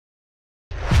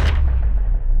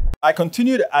I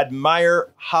continue to admire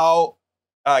how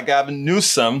Gavin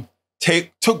Newsom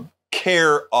took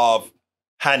care of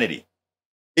Hannity.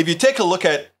 If you take a look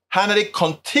at Hannity,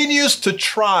 continues to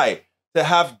try to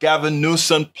have Gavin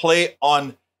Newsom play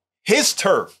on his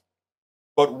turf.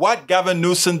 But what Gavin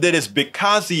Newsom did is,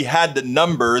 because he had the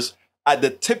numbers at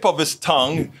the tip of his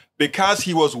tongue, because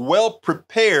he was well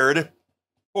prepared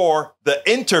for the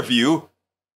interview,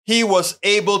 he was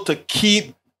able to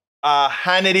keep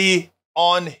Hannity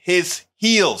on his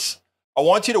heels. I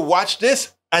want you to watch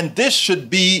this, and this should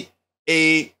be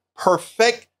a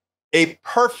perfect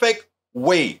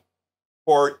way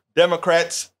for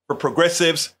Democrats, for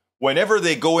progressives, whenever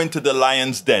they go into the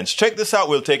lion's dens. Check this out.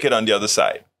 We'll take it on the other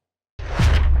side.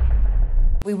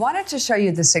 We wanted to show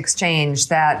you this exchange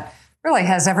that really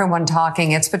has everyone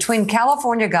talking. It's between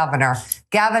California Governor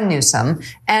Gavin Newsom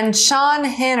and Sean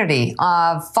Hannity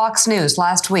of Fox News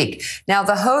last week. Now,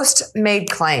 the host made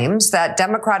claims that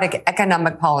Democratic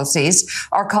economic policies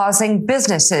are causing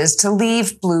businesses to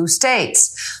leave blue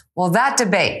states. Well, that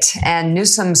debate and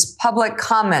Newsom's public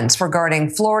comments regarding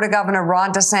Florida Governor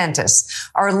Ron DeSantis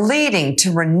are leading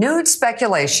to renewed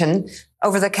speculation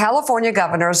over the California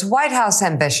governor's White House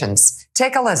ambitions.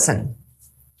 Take a listen.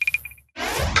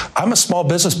 I'm a small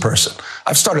business person.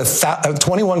 I've started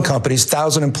 21 companies,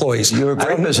 1,000 employees. You're a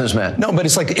great businessman. No, but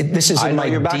it's like, this is in my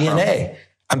DNA.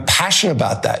 I'm passionate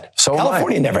about that. So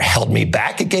California never held me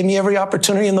back. It gave me every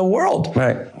opportunity in the world.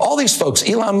 Right. All these folks,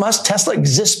 Elon Musk, Tesla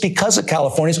exists because of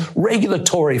California's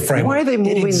regulatory framework. Why are they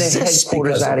moving their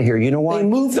headquarters out of here? You know why? They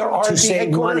moved their R&D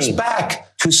headquarters back.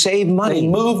 To save money. They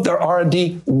moved their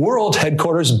R&D world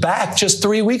headquarters back just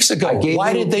 3 weeks ago.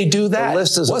 Why did they do that? The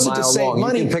list is Was it to save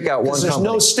money? You can pick out one there's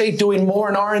no state doing more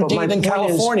in R&D than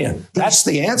California. That's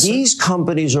the answer. These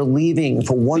companies are leaving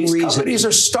for one reason. These companies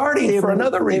are starting for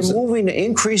another reason. They're moving to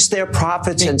increase their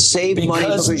profits and save money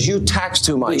because you tax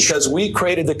too much. Because we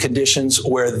created the conditions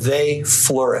where they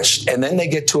flourished. And then they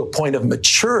get to a point of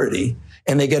maturity,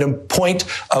 and they get a point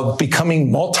of becoming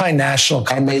multinational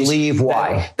companies. And they leave.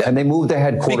 Why? And they move their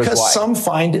headquarters. Because some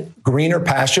find greener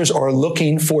pastures or are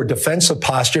looking for defensive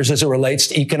postures as it relates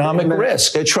to economic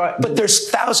risk. But there's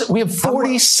thousands. We have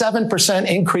 47%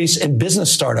 increase in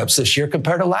business startups this year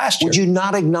compared to last year. Would you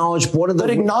not acknowledge one of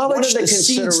the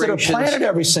seeds that are planted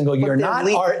every single year?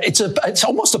 It's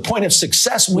almost a point of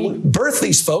success. We birth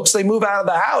these folks. They move out of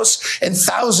the house, and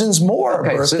thousands more are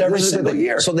birthed every single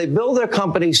year. So they build their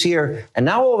companies here. And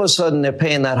now all of a sudden they're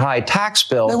paying that high tax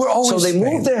bill. So they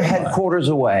move their headquarters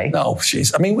away. No,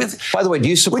 jeez. I mean, by the way, do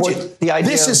you support the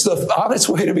idea? This is the honest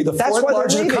way to be the fourth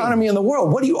largest economy in the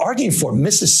world. What are you arguing for?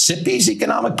 Mississippi's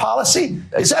economic policy?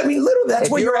 That's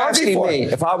what you're arguing for.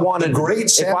 If I wanted the great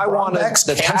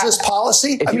the Kansas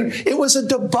policy, it was a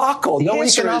debacle. No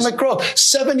economic growth.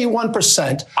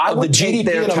 71% of the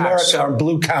GDP in America are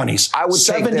blue counties. I would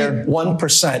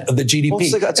 71% of the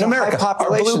GDP in America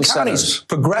are blue counties.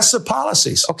 Progressive policies.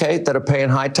 Okay, that are paying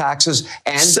high taxes,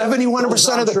 and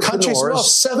 71% of the country's wealth.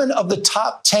 7 of the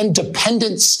top 10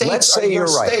 dependent states. Let's say you're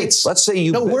right. Let's say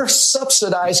you. No, we're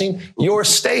subsidizing your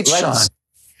states, Sean.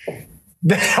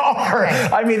 They are.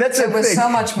 I mean, that's there was so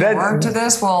much more to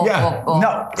this.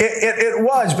 No, it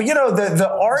was. But, you know, the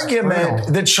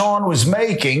argument that Sean was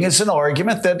making is an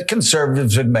argument that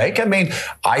conservatives would make. I mean,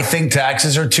 I think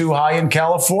taxes are too high in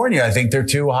California. I think they're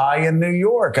too high in New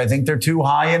York. I think they're too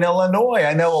high in Illinois.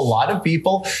 I know a lot of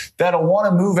people that want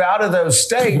to move out of those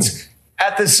states.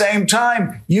 At the same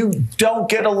time, you don't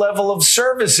get a level of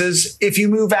services if you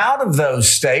move out of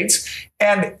those states.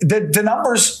 And the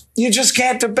numbers, you just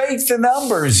can't debate the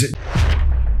numbers.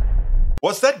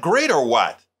 Was that great or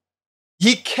what?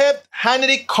 He kept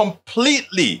Hannity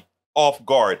completely off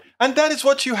guard. And that is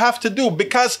what you have to do,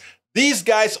 because these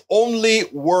guys only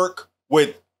work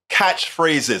with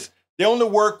catchphrases. They only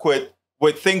work with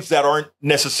things that aren't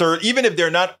necessary. Even if they're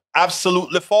not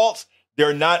absolutely false,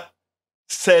 they're not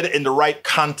said in the right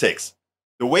context.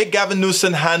 The way Gavin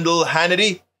Newsom handled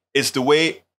Hannity is the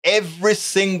way every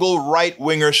single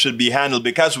right-winger should be handled,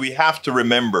 because we have to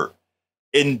remember,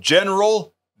 in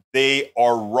general, they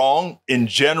are wrong. In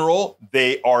general,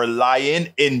 they are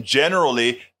lying. In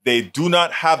generally, they do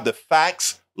not have the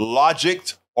facts,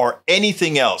 logic, or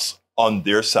anything else on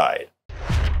their side.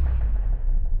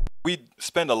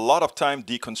 spend a lot of time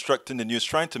deconstructing the news,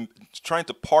 trying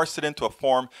to parse it into a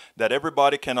form that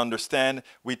everybody can understand.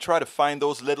 We try to find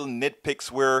those little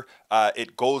nitpicks where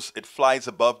it flies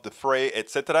above the fray,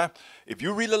 etc. If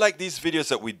you really like these videos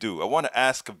that we do, I want to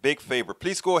ask a big favor.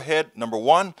 Please go ahead, number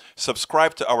 1,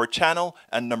 subscribe to our channel,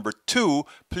 and number 2,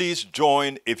 please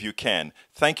join if you can.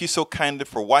 Thank you so kindly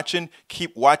for watching.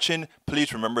 Keep watching.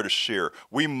 Please remember to share.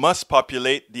 We must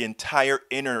populate the entire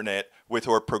internet with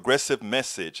our progressive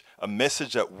message, a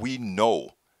message that we know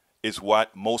is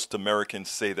what most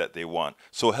Americans say that they want.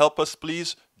 So help us,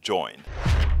 please join.